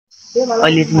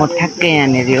अहिले चाहिँ म ठ्याक्कै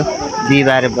यहाँनिर हो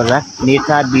बिहिबारे बजार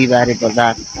नेचा बिहिबारे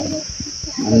बजार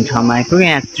भन्ने ठाउँमा आइपुगेँ।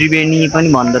 यहाँ त्रिवेणी पनि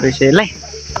भन्दो रहेछ यसलाई।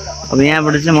 अब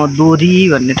यहाँबाट चाहिँ म दोरी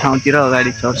भन्ने ठाउँतिर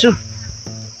अगाडि चढ्छु।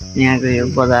 यहाँको यो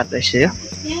बजार रहेछ यो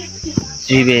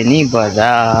त्रिवेणी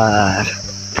बजार।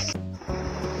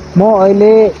 म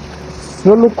अहिले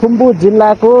सोलुखुम्बु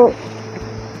जिल्लाको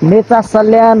नेचा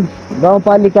सल्यान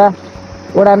गाउँपालिका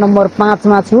वडा नम्बर 5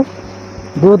 मा छु।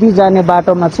 दोधी जाने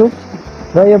बाटोमा छु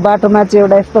र यो बाटोमा चाहिँ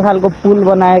एउटा यस्तो खालको पुल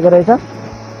बनाएको रहेछ।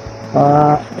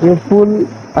 यो पुल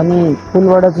अनि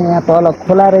पुलबाट चाहिँ यहाँ तल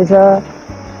खोला रहेछ।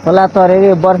 खोला तरेर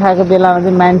यो बर्खाको बेलामा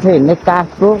चाहिँ मान्छे हिँड्ने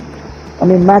काठको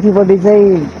अनि माथिपट्टि चाहिँ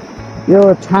यो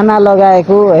छाना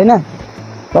लगाएको हैन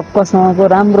टक्कसँगको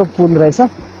राम्रो पुल रहेछ।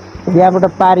 यहाँबाट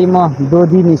पारी म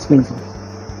दोधी निस्किन्छु।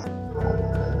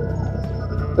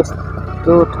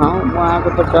 यस्तो ठाउँ म आएको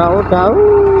त टाउ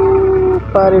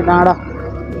पारी डाँडा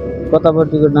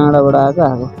कतापट्टिको डाँडाबाट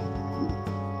आएको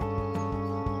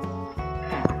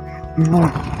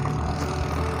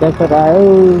ट्र्याक्टर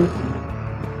आयो।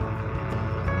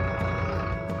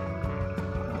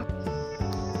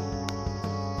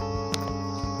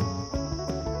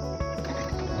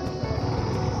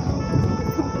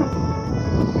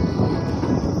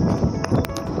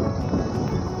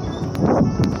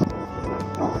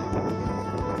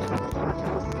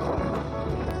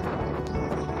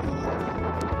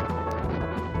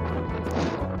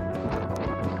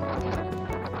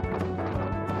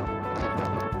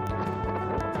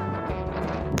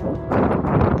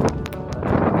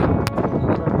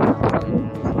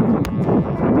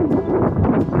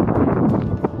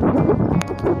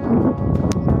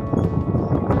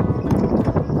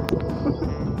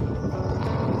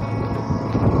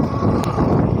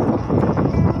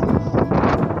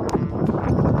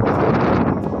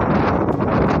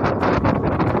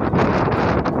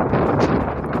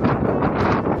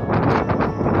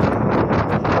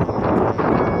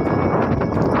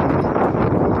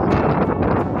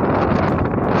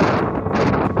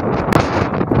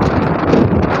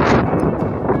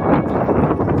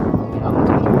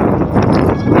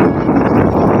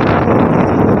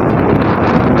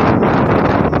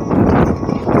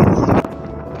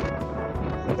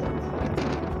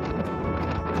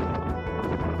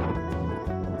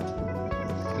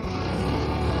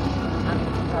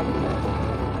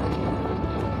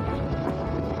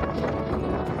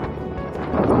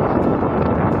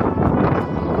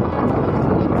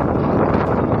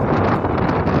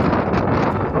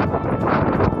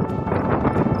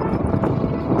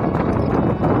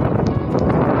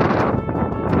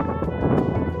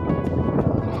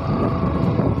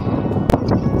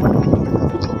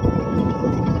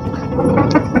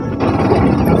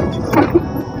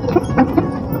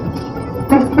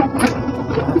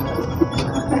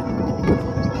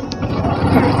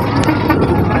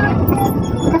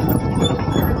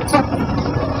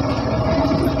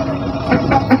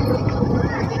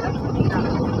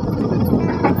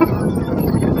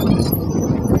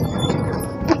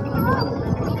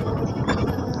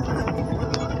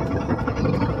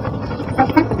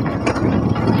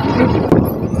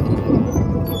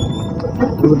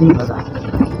 दोधी बजार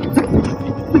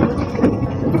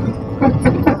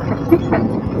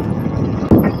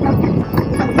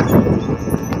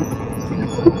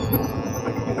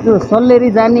यो सल्लेरी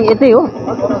जाने यतै हो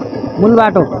मूल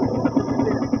बाटो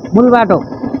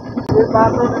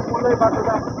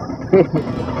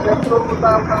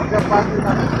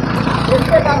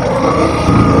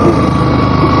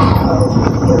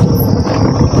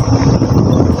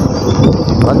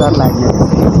बजार लाग्यो।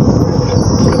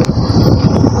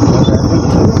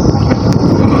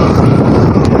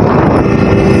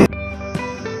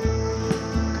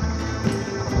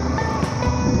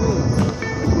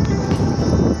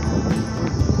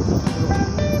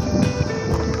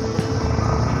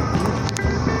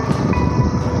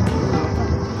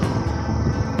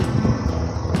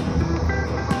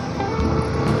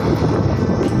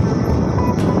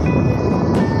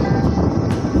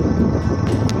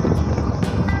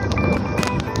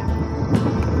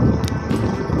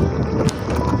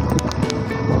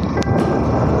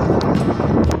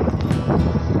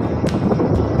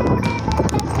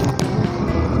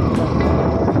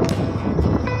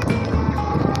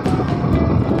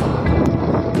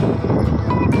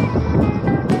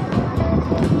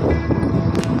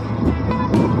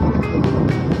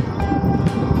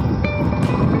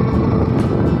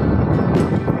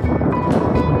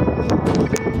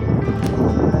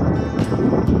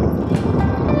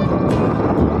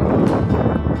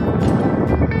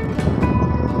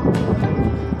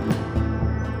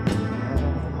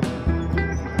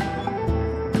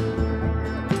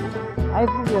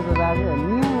 रहेछ दाजु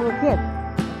न्यू खेत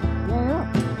यही हो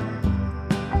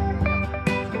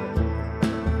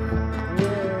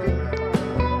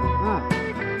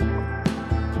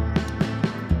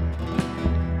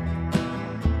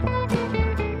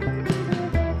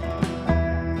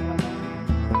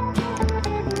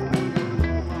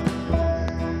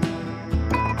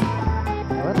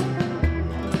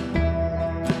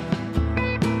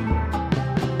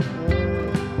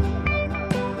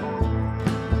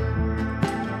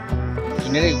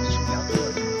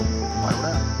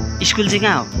स्कुल चाहिँ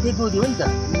कहाँ हो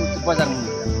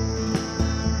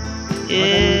ए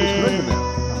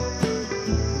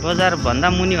बजार भन्दा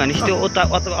मुनि भनेपछि त्यो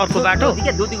अर्को बाटो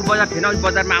दुधीको बजार थिएन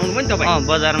बजारमा आउनु पनि तपाईँ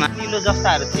बजारमा निलो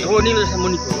जस्ताहरू थियो हो निलो जस्ता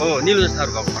मुनिको हो निलो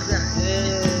जस्ताहरू भएको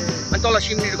अनि तल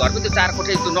सिमनीको घरको त्यो 4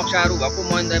 कोठे त्यो नक्साहरू भएको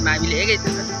महेन्द्र माविले हेगै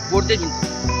थियो बोर्ड देखिन्छ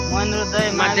महेन्द्र दाइ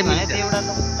माथि भने त्यो एउटा त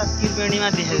उता त्रिवेणीमा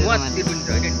देखेको त्रिवेणी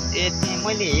होइन ए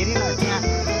मैले हेरिन त्यहाँ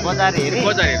बजार हेरेँ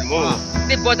हो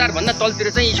त्यो बजार भन्दा तलतिर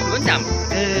चाहिँ स्कुल हो नि त हाम्रो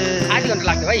आधी घन्टा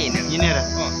लाग्थ्यो भाइ हिँडेर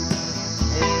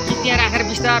त्यहाँ राखेर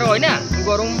बिस्तारो होइन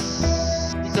गरौँ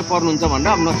त्यो पर्नुहुन्छ भनेर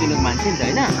अब नचिनेको मान्छे नि त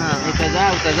होइन यता जा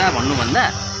उता जा भन्नुभन्दा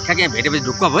ठ्याक्क यहाँ भेटेपछि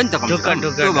ढुक्क भयो नि त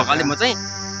त्यो भएकोले म चाहिँ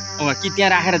कि त्यहाँ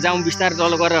राखेर जाउँ बिस्तारो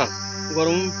तल गरेर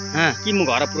गरौँ कि म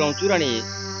घर पुऱ्याउँछु र नि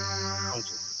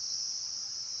आउँछु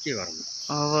के गरौँ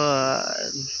अब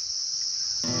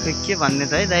के भन्ने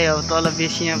त है दाइ अब तल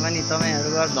बेसीमा पनि तपाईँहरू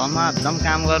धमाधम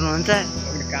काम गर्नुहुन्छ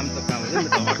काम त काम होइन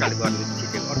अर्काले गर्नु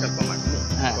छिटेको अर्काले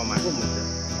कमाएको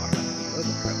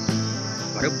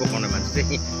घरै बोकाउने मान्छे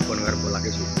चाहिँ फोन गरेर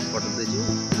बोलाएकै छु पठाउँदैछु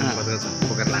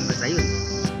बोकेर लान चाहियो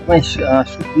तपाईँ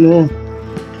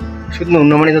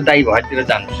सुत्नुहुन्न भने त दाइ घरतिर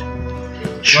जानुहोस्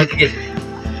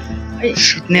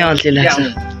सुत्ने अल्छी लाग्छ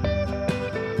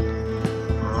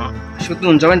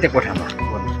सुत्नुहुन्छ भने त्यो कोठामा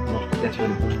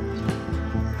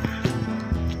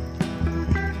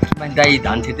दाइ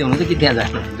धान छिट्दै हुनुहुन्छ कि त्यहाँ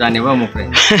जाने भयो म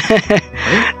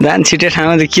धान छिटे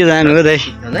ठाउँमा त के जानु हो दाइ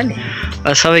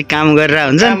सबै काम गरेर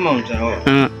हुन्छ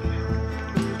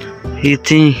यो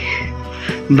चाहिँ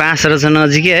बाँस रहेछ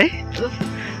नजिकै है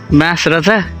बाँस रहेछ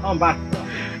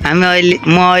हामी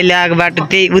म अहिले आएको बाटो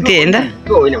त्यही उतै होइन त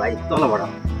त्यो होइन भाइ तलबाट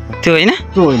त्यो होइन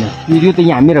यो त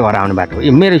यहाँ मेरो घर आउने बाटो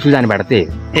यो मेरो सुजाने बाटो त्यही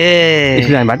ए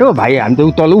सुजाने बाटो भाइ हामी त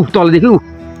तलदेखि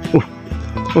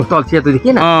तल सेतो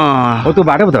देखिएन हो त्यो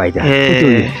बाटो पो त भाइ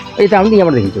यता आउनु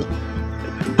यहाँबाट देखिन्छु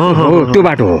त्यो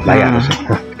बाटो हो भाइ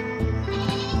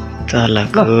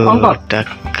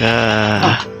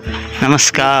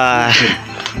नमस्कार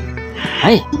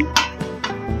है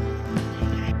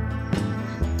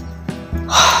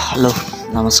हेलो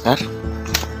नमस्कार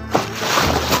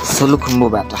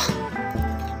सोलुखुम्बुबाट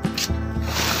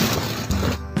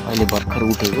अहिले भर्खर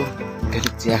उठेको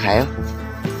चिया खायो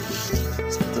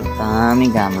दामी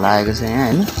घाम लागेको छ यहाँ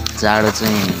होइन जाडो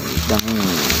चाहिँ एकदमै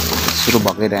सुरु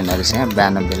भएकै रहेन रहेछ यहाँ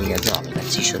बिहान बेलुका चाहिँ हल्का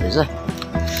चिसो रहेछ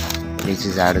अहिले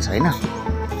चाहिँ जाडो छैन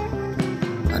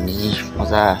अनि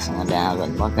मजासँगले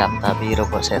आँगनमा काम तापेर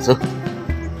बसेको छु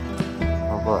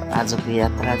अब आजको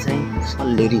यात्रा चाहिँ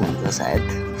सल्लेरी हुन्छ सायद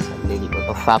सल्लेरीबाट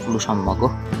फाप्लुसम्मको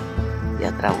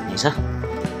यात्रा हुनेछ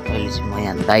अहिले चाहिँ म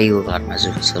यहाँ दाइको घरमा छु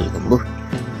सोलुखुम्बु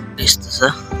यस्तो छ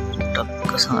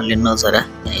टक्कसँगले नजरा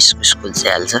यहाँ स्कुल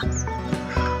चाहिँ हाल्छ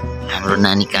हाम्रो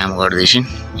नानी काम गर्दैछन्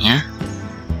यहाँ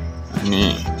अनि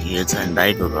यो चाहिँ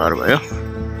दाइको घर भयो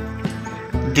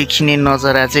देखिने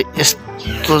नजरा चाहिँ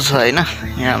यस्तो छ होइन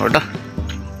यहाँबाट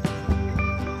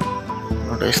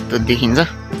यस्तो देखिन्छ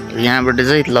यहाँबाट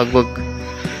चाहिँ लगभग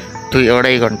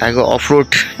 2-2.5 घन्टाको अफरोड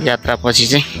यात्रा पछि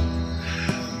चाहिँ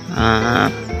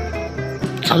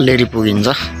सल्लेरी पुगिन्छ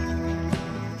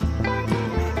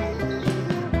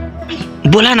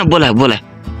बोला न बोला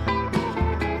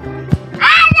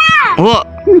हो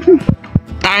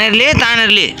तानेरले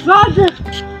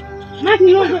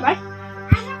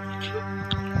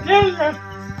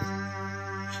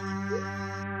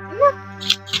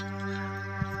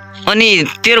अनि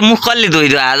तेरो मुख कसले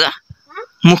धोइदो आज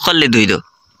मुख कसले धोइदो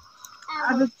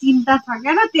अब चिन्ता छ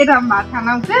के न तेरो भात खान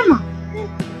आउँछ म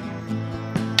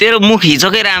तेरो मुख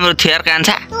हिजोकै राम्रो थियो यार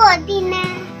कान्छा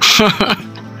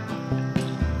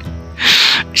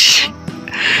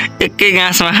एकै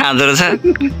गाँसमा खाँदो रहेछ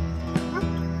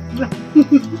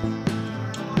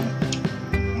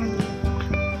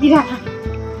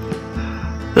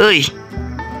ओइ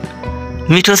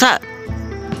मिठो छ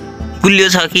गुलियो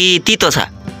छ कि तितो छ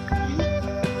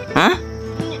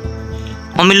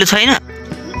अमिलो छैन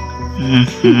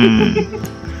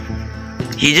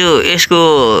हिजो यसको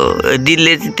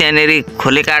दिदीले त्यहाँनिर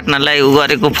खोले काट्नलाई उ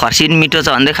गरेको फर्सी मिठो छ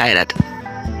भन्दै खाइरहेको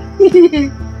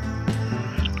थियो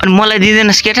अनि मलाई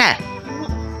दिँदैनस् केटा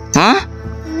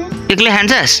एक्लै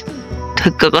खान्छस्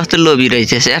ठक्क कस्तो लोभी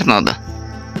रहेछ यार न त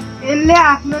यसले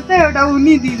आफ्नो त एउटा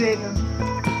उनी दिदैन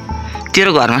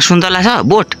तेरो घरमा सुन्तला छ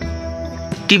बोट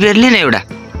टिपेर लिन एउटा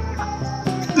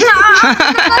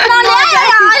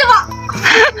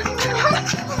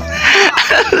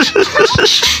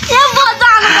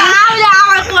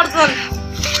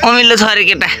अमिलो छ अरे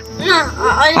केटा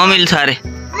अमिलो छ अरे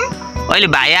अहिले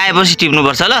भाइ आएपछि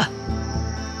टिप्नुपर्छ ल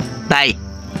भाइ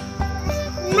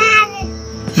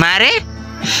मारे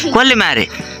कसले मारे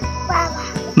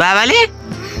बाबाले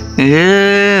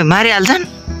ए मारिहाल्छन्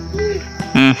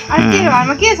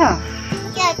घरमा के छ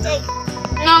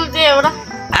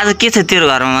आज के छ तेरो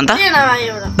घरमा भन त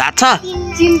भात छ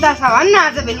चिन्ता छ भन्न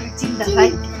आज बेलुका चिन्ता छ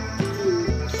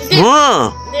हो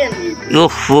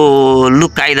ओहो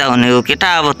लुकाइदा हुने हो केटा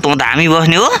अब तँ त हामी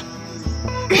बस्ने हो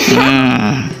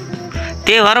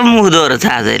त्यही भएर मुख दोहोरो छ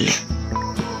आज अहिले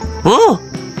हो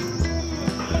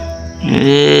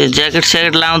ए ज्याकेट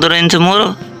स्याकेट लाउँदो रहेछ मोरो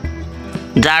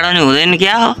जाडो नि हुँदैन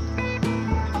क्या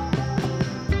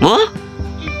हो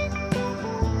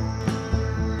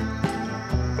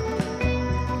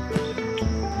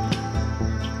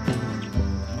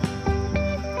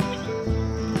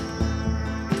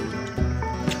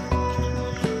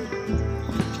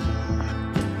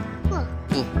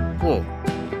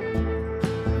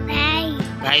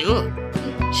भाइ हो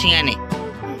सिंगाने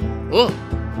हो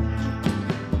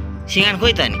सिंगान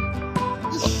खोइ त नि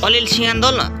अलिअलि सिंगान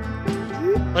दल न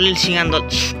अलिअलि सिंगान दल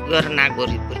गरेर नाक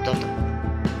गरी त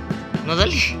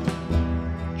नदली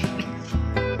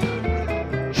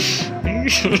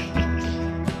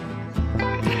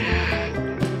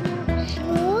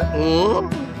हो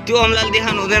त्यो अम्लाले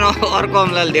देखाउनु हुँदैन अर्को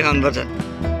अम्लाले देखाउनु पर्छ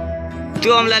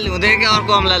त्यो अम्लाले हुँदैन कि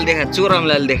अर्को अम्लाले देखा चोर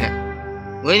अम्लाले देखा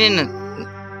होइन न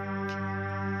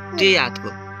त्यही हातको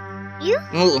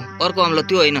हो अर्को अम्ला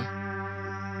त्यो होइन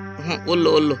ओल्लो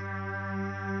ओल्लो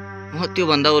त्यो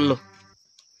भन्दा ओल्लो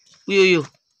उयो यो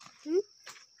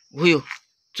हो यो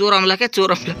चोर अम्ला क्या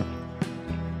चोर अम्ला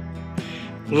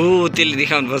हो त्यसले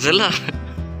देखाउनु पर्छ ल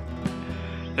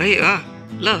है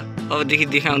ल अबदेखि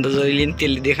देखाउँदा जहिले नि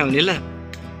त्यसले देखाउने ल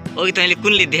अघि तैँले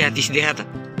कुनले देखाएको थिइस् देखा त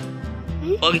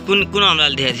अघि कुन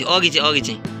अम्लाले देखाएको थिइस् अघि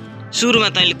चाहिँ सुरुमा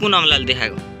तैँले कुन अम्लाले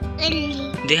देखाएको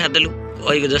देखा त लु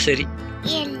अघिको जसरी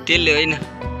त्यसले होइन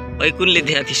अघि कुनले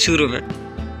देखाएको थिइस् सुरुमा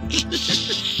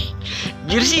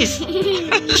बिर्सिस्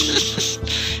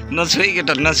नछोइ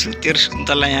केटा नछु तेरो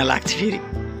सुन्तला यहाँ लाग्छ फेरि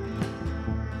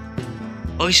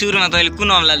अघि सुरुमा तैँले कुन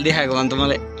अम्लाले देखाएको भन् त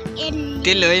मलाई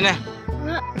त्यसले होइन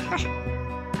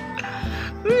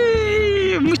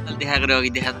देखाएको रे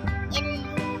अघि देखा त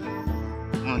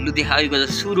लु देखा अघिको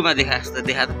सुरुमा देखा जस्तो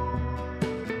देखा त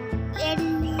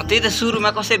त्यही त सुरुमा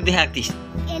कसरी देखाएको थिइस्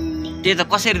त्यही त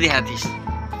कसरी देखाएको थिइस्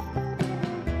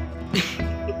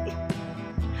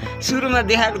सुरुमा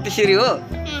देखाएको त्यसरी हो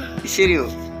यसरी हो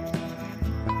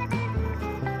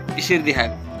यसरी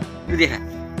देखाएको लु देखा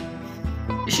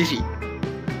यसरी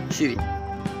यसरी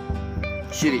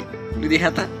यसरी लु देखा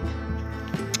त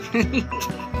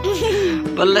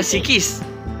बल्ल सिकिस्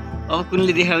अब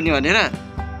कुनले देखाउने भनेर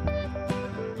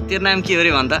तेरो नाम के हो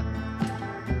अरे भन् त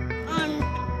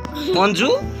अन्जु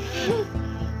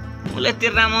उसलाई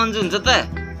तेरो नाम अन्जु हुन्छ त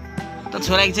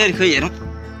छोराकी छोरी खोइ हेरौँ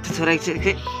त्यो छोराकी छोरी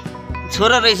खोइ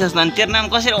छोरा रहेछस् भने तेरो नाम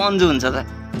कसरी अन्जु हुन्छ त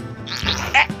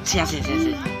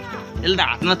यसले त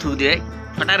हातमा थुदियो है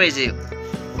फटा रहेछ यो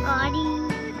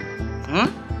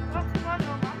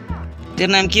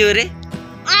तेरो नाम के हो अरे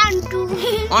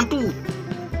अन्टु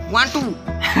वान्टु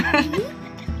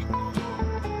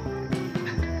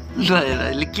ल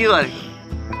यसले के गर्यो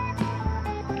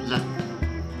ल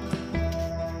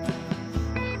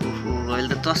अहिले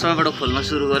त चस्माबाट खोल्न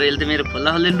सुरु गर्यो यसले त मेरो खोल्दा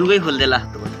खोल्दै लुगै खोल्दै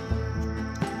लाग्दो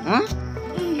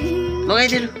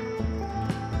लगाइदिनु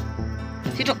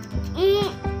छिटो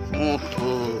ओहो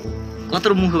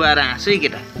कत्रो मुख भएर हाँसु है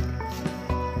केटा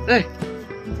ए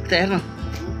त हेर्न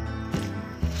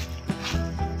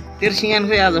तेरो सिँगान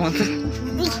खोइ आज भन्छ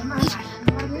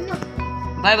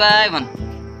बाई बाई भन्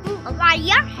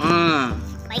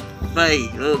बाई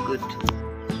हो गुड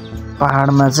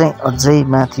पहाडमा चाहिँ अझै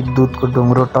माथि दुधको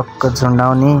ढुङ्ग्रो टक्क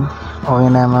झुन्डाउने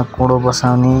ऐनामा कुँडो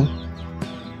बसाउने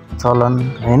चलन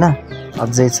होइन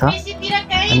अझै छ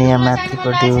अनि यहाँ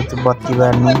माथिपट्टि त्यो बत्ती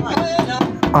बार्ने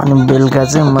अनि बेलुका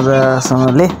चाहिँ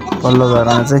मजासँगले पल्लो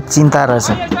घरमा चाहिँ चिन्ता रहेछ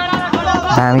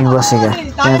धामी बसेका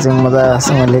त्यहाँ चाहिँ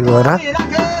मजासँगले गएर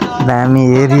धामी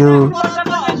हेऱ्यो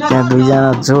त्यहाँ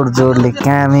दुईजना जोडले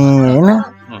कामे होइन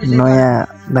नयाँ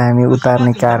धामी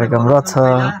उतार्ने कार्यक्रम रहेछ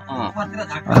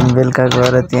अनि बेलुका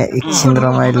गएर त्यहाँ एकछिन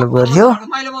रमाइलो गर्यो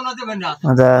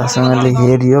मजासँगले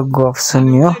हेऱ्यो गफ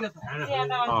सुन्यो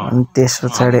अनि त्यस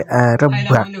पछाडि आएर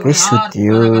भ्वाक्कै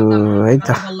सुत्यो है त।